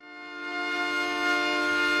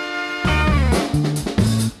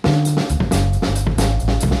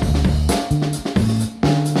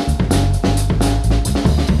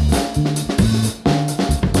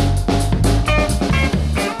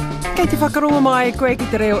Whakaronga mai, koe ki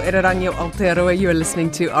te reo irarangi o Aotearoa. You are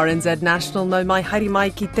listening to RNZ National. Nau mai, haere mai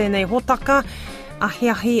ki tēnei hōtaka.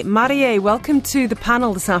 Ahi Marie, welcome to the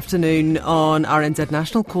panel this afternoon on RNZ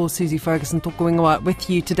National. Ko Susie Ferguson tōku ingoa with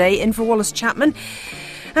you today, in for Wallace Chapman.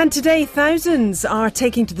 And today, thousands are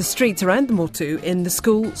taking to the streets around the Motu in the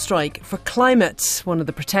school strike for climate. One of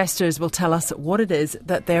the protesters will tell us what it is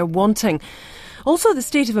that they're wanting. Also, the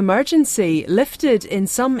state of emergency lifted in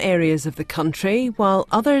some areas of the country, while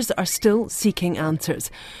others are still seeking answers.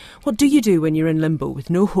 What do you do when you're in limbo with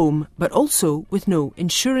no home, but also with no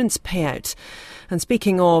insurance payout? And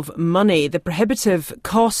speaking of money, the prohibitive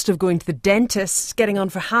cost of going to the dentist, getting on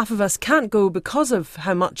for half of us, can't go because of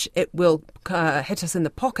how much it will hit us in the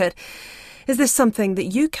pocket. Is this something that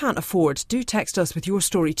you can't afford? Do text us with your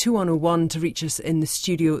story 2101 to reach us in the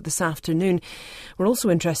studio this afternoon. We're also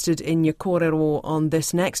interested in your kōrero on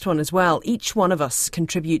this next one as well. Each one of us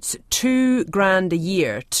contributes $2,000 a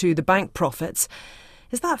year to the bank profits.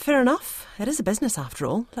 Is that fair enough? It is a business after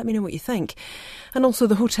all. Let me know what you think. And also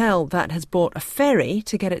the hotel that has bought a ferry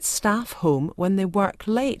to get its staff home when they work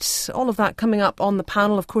late. All of that coming up on the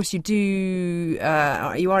panel. Of course, you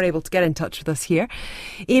are able to get in touch with us here.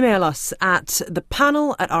 Email us at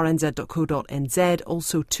thepanel@rnz.co.nz.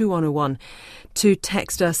 Also 2101 to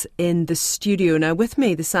text us in the studio. Now with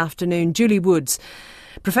me this afternoon, Julie Woods,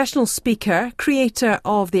 professional speaker, creator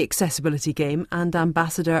of the Accessibility Game and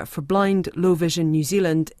ambassador for Blind Low Vision New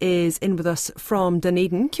Zealand, is in with us from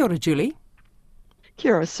Dunedin. Kia ora, Julie.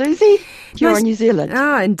 Kia ora, Susie. Kia ora, New Zealand.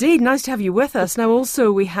 Indeed. Nice to have you with us. Now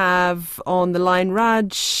also we have on the line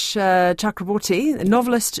Raj Chakraborti, a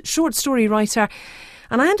novelist, short story writer,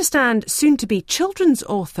 and I understand soon to be children's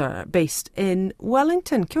author based in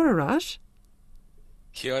Wellington. Kia ora, Raj.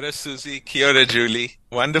 Kia ora, Susie. Kia ora, Julie.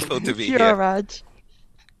 Wonderful to be here. Kia ora, Raj.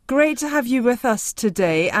 Great to have you with us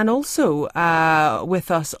today, and also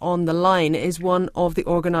with us on the line is one of the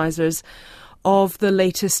organisers of the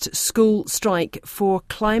latest school strike for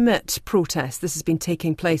climate protest. This has been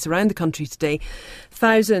taking place around the country today.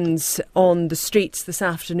 Thousands on the streets this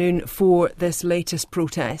afternoon for this latest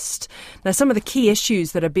protest. Now, some of the key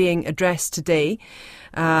issues that are being addressed today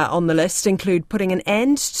on the list include putting an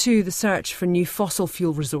end to the search for new fossil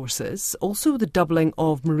fuel resources, also the doubling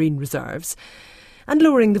of marine reserves, and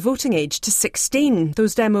lowering the voting age to 16.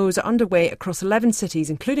 Those demos are underway across 11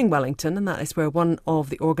 cities, including Wellington, and that is where one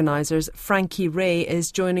of the organisers, Frankie Ray,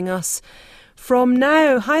 is joining us from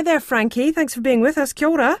now. Hi there, Frankie. Thanks for being with us. Kia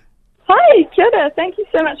ora. Hi, kia ora. Thank you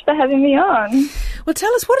so much for having me on. Well,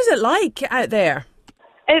 tell us, what is it like out there?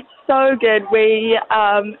 It's so good.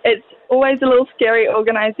 It's always a little scary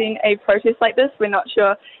organising a protest like this. We're not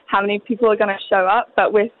sure how many people are going to show up,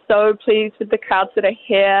 but we're so pleased with the crowds that are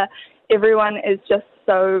here. Everyone is just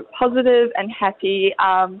so positive and happy.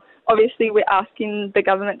 Obviously, we're asking the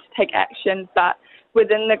government to take action, but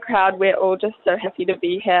within the crowd, we're all just so happy to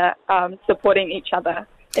be here, supporting each other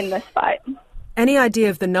in this fight. Any idea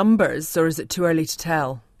of the numbers, or is it too early to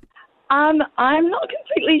tell? I'm not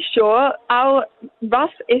completely sure. Our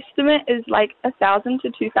rough estimate is like 1,000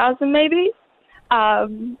 to 2,000 maybe,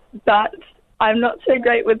 but I'm not so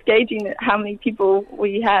great with gauging how many people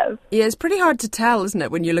we have. Yeah, it's pretty hard to tell, isn't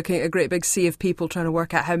it, when you're looking at a great big sea of people trying to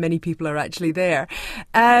work out how many people are actually there.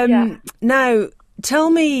 Now,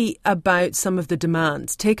 tell me about some of the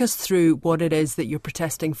demands. Take us through what it is that you're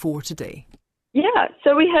protesting for today. Yeah,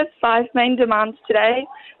 so we have 5 main demands today.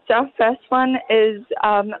 So our first one is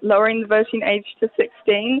lowering the voting age to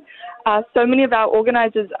 16. So many of our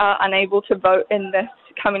organisers are unable to vote in this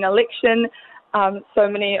coming election. So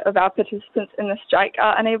many of our participants in the strike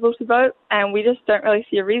are unable to vote, and we just don't really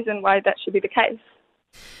see a reason why that should be the case.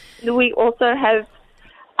 We also have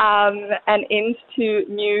an end to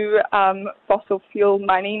new fossil fuel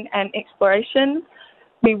mining and exploration.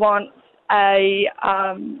 We want a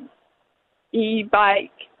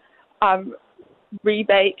e-bike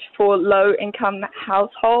rebate for low-income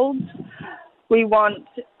households. We want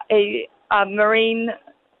a marine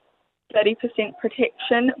 30%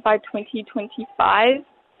 protection by 2025,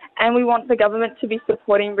 and we want the government to be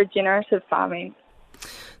supporting regenerative farming.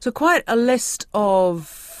 So quite a list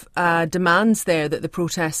of demands there that the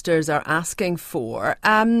protesters are asking for.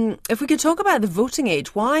 If we could talk about the voting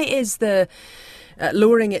age, why is the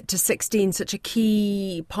lowering it to 16 such a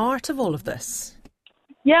key part of all of this?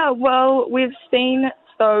 Yeah, well, we've seen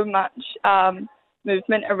so much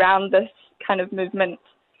movement around this kind of movement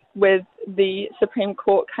with the Supreme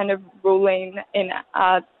Court kind of ruling in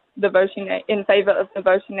the voting in favour of the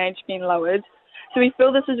voting age being lowered. So we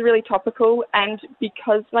feel this is really topical, and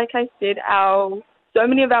because, like I said, so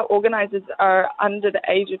many of our organisers are under the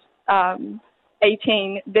age of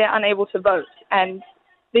 18, they're unable to vote, and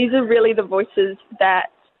these are really the voices that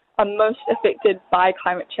are most affected by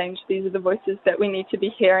climate change. These are the voices that we need to be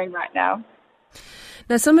hearing right now.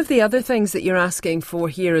 Now, some of the other things that you're asking for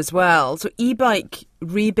here as well, so e-bike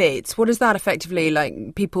rebates, what is that effectively,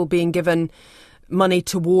 like people being given money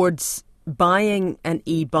towards buying an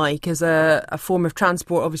e-bike as a form of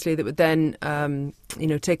transport, obviously, that would then,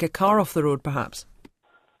 take a car off the road, perhaps?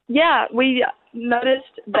 Yeah, we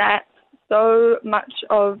noticed that so much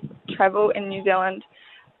of travel in New Zealand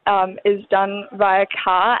is done via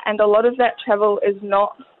car, and a lot of that travel is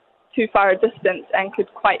not too far a distance and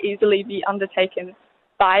could quite easily be undertaken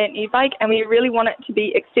by an e-bike, and we really want it to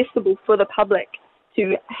be accessible for the public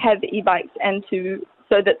to have e-bikes and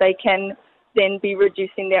so that they can then be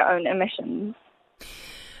reducing their own emissions.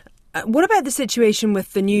 What about the situation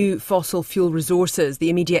with the new fossil fuel resources, the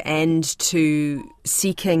immediate end to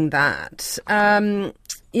seeking that? In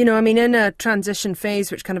a transition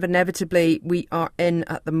phase, which kind of inevitably we are in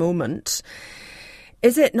at the moment,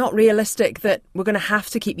 is it not realistic that we're going to have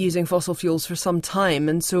to keep using fossil fuels for some time?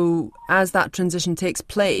 And so as that transition takes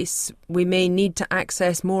place, we may need to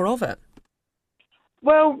access more of it.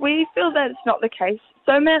 Well, we feel that it's not the case.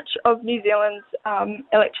 So much of New Zealand's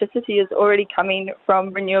electricity is already coming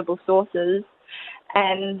from renewable sources,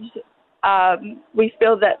 and we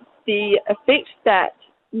feel that the effect that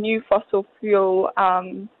new fossil fuel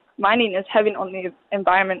mining is having on the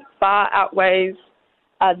environment far outweighs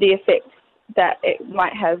the effects that it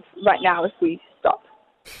might have right now if we stop.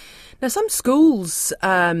 Now, some schools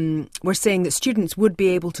were saying that students would be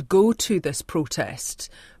able to go to this protest,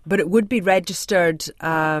 but it would be registered,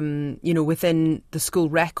 within the school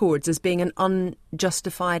records as being an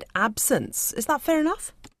unjustified absence. Is that fair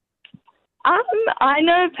enough? I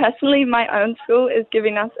know personally my own school is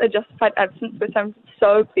giving us a justified absence, which I'm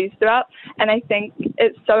so pleased about. And I think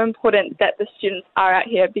it's so important that the students are out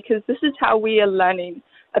here because this is how we are learning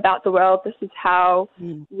about the world. This is how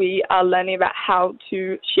we are learning about how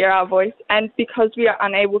to share our voice. And because we are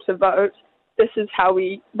unable to vote, this is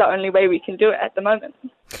the only way we can do it at the moment.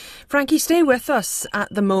 Frankie, stay with us at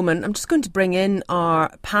the moment. I'm just going to bring in our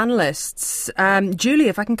panellists. Julie,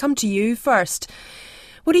 if I can come to you first.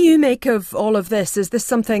 What do you make of all of this? Is this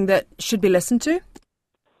something that should be listened to?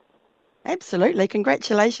 Absolutely.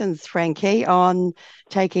 Congratulations, Frankie, on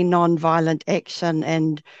taking non-violent action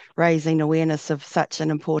and raising awareness of such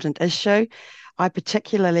an important issue. I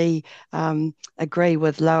particularly agree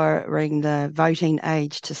with lowering the voting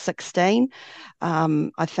age to 16.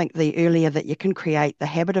 I think the earlier that you can create the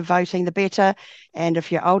habit of voting, the better. And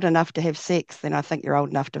if you're old enough to have sex, then I think you're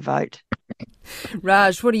old enough to vote.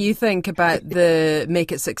 Raj, what do you think about the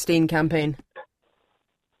Make It 16 campaign?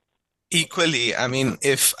 Equally,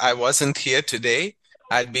 if I wasn't here today,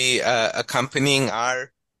 I'd be accompanying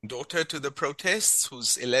our daughter to the protests,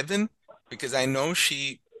 who's 11, because I know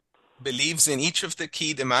she believes in each of the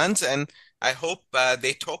key demands, and I hope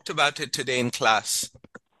they talked about it today in class.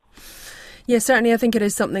 Yes, certainly I think it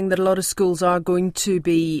is something that a lot of schools are going to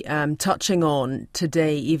be touching on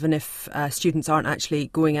today, even if students aren't actually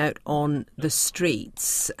going out on the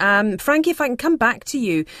streets. Frankie, if I can come back to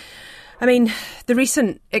you. The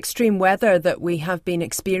recent extreme weather that we have been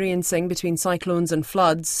experiencing between cyclones and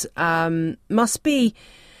floods must be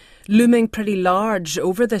looming pretty large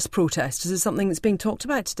over this protest. Is this something that's being talked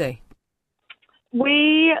about today?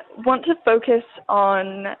 We want to focus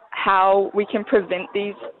on how we can prevent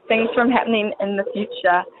these things from happening in the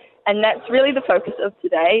future, and that's really the focus of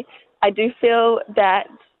today. I do feel that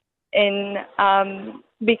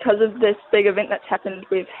because of this big event that's happened,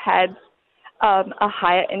 we've had a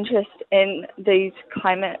higher interest in these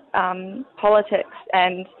climate politics,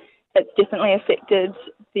 and it's definitely affected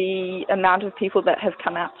the amount of people that have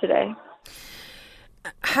come out today.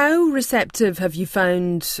 How receptive have you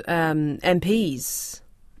found MPs?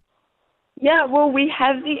 Yeah, well, we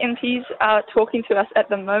have the MPs talking to us at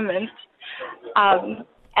the moment.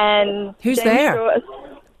 And who's James there?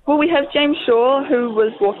 Shaw we have James Shaw, who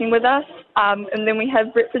was walking with us, and then we have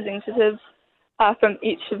representatives from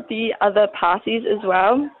each of the other parties as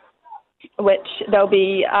well, which they'll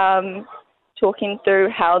be talking through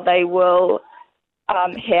how they will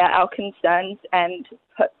hear our concerns and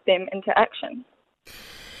put them into action.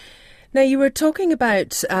 Now, you were talking about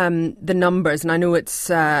the numbers, and I know it's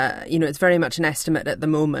it's very much an estimate at the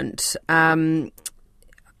moment.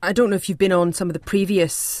 I don't know if you've been on some of the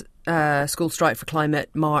previous School Strike for Climate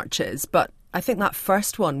marches, but I think that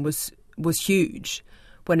first one was huge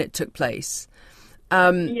when it took place.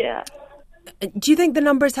 Yeah. Do you think the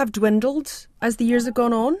numbers have dwindled as the years have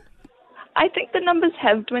gone on? I think the numbers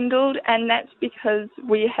have dwindled, and that's because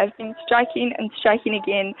we have been striking and striking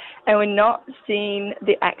again, and we're not seeing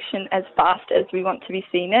the action as fast as we want to be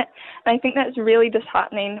seeing it. And I think that's really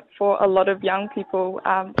disheartening for a lot of young people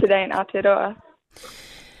today in Aotearoa.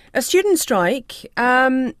 A student strike,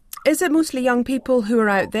 is it mostly young people who are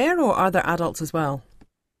out there, or are there adults as well?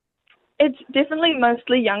 It's definitely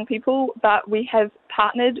mostly young people, but we have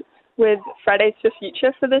partnered with Fridays for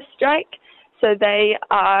Future for this strike. So they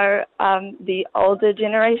are the older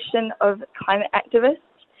generation of climate activists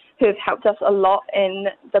who have helped us a lot in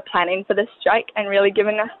the planning for this strike and really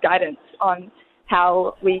giving us guidance on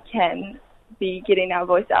how we can be getting our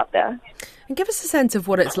voice out there. And give us a sense of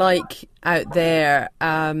what it's like out there.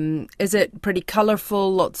 Is it pretty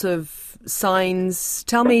colourful, lots of signs?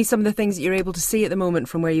 Tell me some of the things that you're able to see at the moment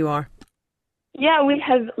from where you are. Yeah, we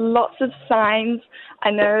have lots of signs. I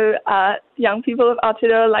know young people of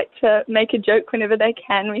Aotearoa like to make a joke whenever they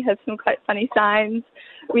can. We have some quite funny signs.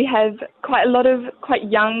 We have quite a lot of quite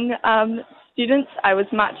young students. I was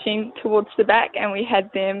marching towards the back and we had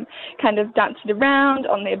them kind of dancing around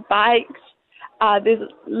on their bikes. There's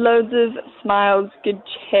loads of smiles, good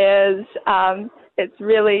cheers. It's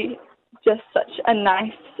really just such a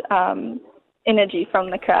nice energy from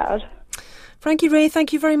the crowd. Frankie Ray,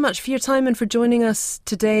 thank you very much for your time and for joining us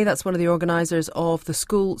today. That's one of the organisers of the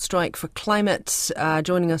School Strike for Climate,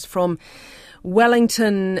 joining us from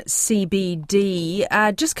Wellington CBD.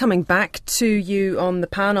 Just coming back to you on the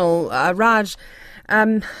panel, Raj, I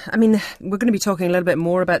mean, we're going to be talking a little bit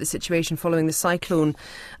more about the situation following the cyclone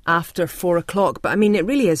after 4 o'clock, but I mean, it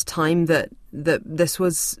really is time that this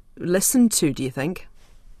was listened to, do you think?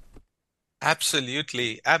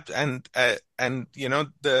 Absolutely. And you know,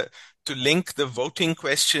 to link the voting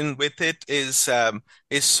question with it is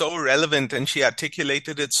so relevant, and she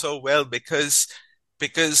articulated it so well because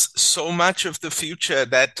so much of the future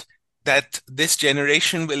that this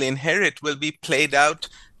generation will inherit will be played out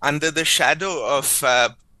under the shadow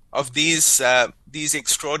of these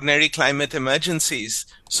extraordinary climate emergencies.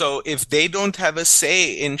 So if they don't have a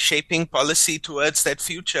say in shaping policy towards that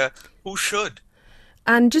future, who should?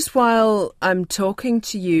 And just while I'm talking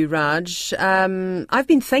to you, Raj, I've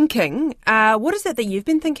been thinking, what is it that you've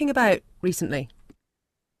been thinking about recently?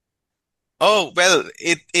 Oh, well,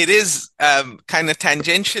 it is kind of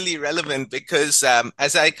tangentially relevant because,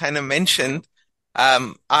 as I kind of mentioned,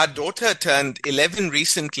 our daughter turned 11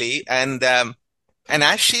 recently, and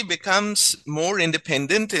as she becomes more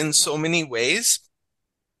independent in so many ways,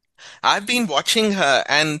 I've been watching her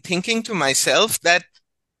and thinking to myself that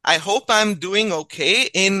I hope I'm doing okay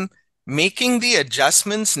in making the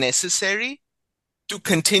adjustments necessary to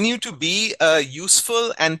continue to be a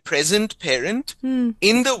useful and present parent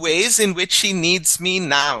in the ways in which she needs me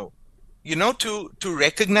now. You know, to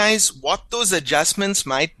recognize what those adjustments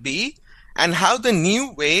might be and how the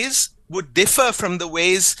new ways would differ from the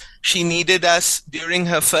ways she needed us during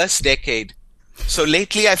her first decade. So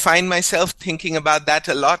lately I find myself thinking about that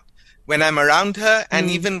a lot when I'm around her and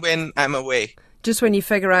even when I'm away. Just when you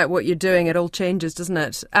figure out what you're doing, it all changes, doesn't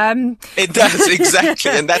it? It does, exactly.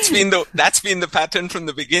 And that's been the pattern from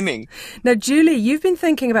the beginning. Now, Julie, you've been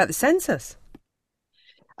thinking about the census.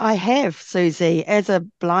 I have, Susie. As a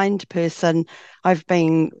blind person, I've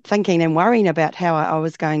been thinking and worrying about how I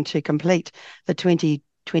was going to complete the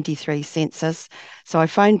 2023 census. So I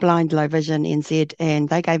phoned Blind Low Vision NZ and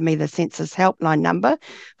they gave me the census helpline number,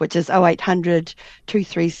 which is 0800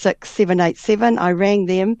 236 787. I rang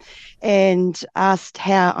them and asked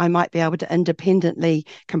how I might be able to independently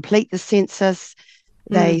complete the census.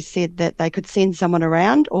 They said that they could send someone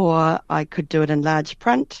around or I could do it in large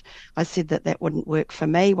print. I said that wouldn't work for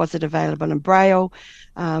me. Was it available in Braille?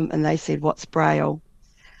 And they said, what's Braille?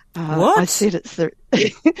 What? I said it's the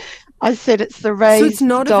raised. So it's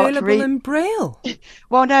not available in Braille?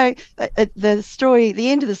 Well, no. The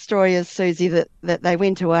end of the story is, Susie, that they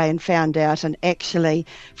went away and found out, and actually,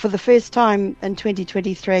 for the first time in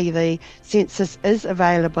 2023, the census is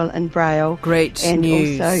available in Braille. Great and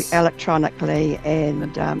news. Also electronically,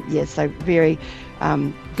 and so very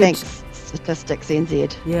thanks. Statistics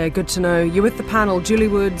NZ. Yeah, good to know. You're with the panel, Julie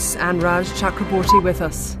Woods and Raj Chakraborti with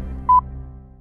us.